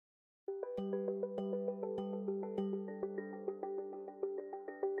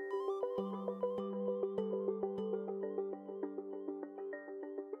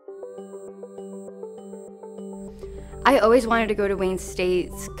I always wanted to go to Wayne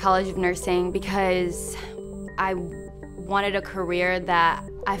State's College of Nursing because I wanted a career that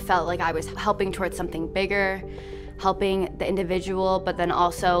I felt like I was helping towards something bigger, helping the individual, but then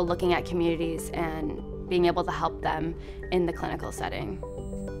also looking at communities and being able to help them in the clinical setting.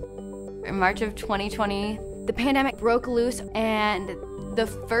 In March of 2020, the pandemic broke loose, and the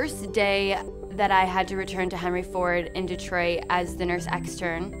first day that I had to return to Henry Ford in Detroit as the nurse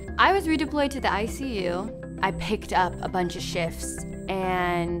extern, I was redeployed to the ICU. I picked up a bunch of shifts,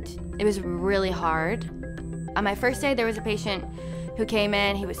 and it was really hard. On my first day, there was a patient who came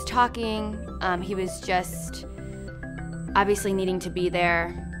in. He was talking. He was just obviously needing to be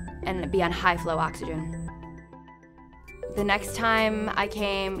there and be on high flow oxygen. The next time I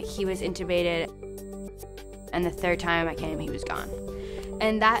came, he was intubated, and the third time I came, he was gone.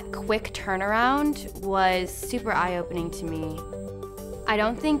 And that quick turnaround was super eye-opening to me. I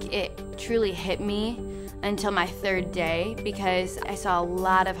don't think it truly hit me until my third day, because I saw a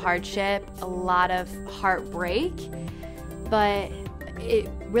lot of hardship, a lot of heartbreak, but it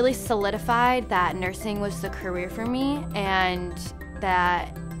really solidified that nursing was the career for me, and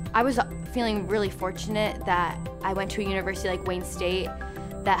that I was feeling really fortunate that I went to a university like Wayne State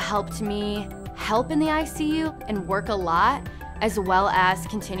that helped me help in the ICU and work a lot, as well as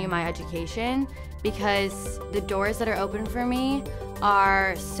continue my education, because the doors that are open for me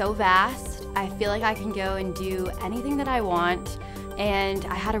are so vast. I feel like I can go and do anything that I want, and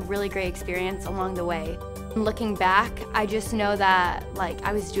I had a really great experience along the way. Looking back, I just know that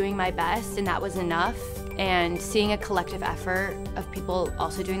I was doing my best, and that was enough, and seeing a collective effort of people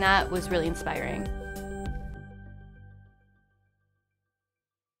also doing that was really inspiring.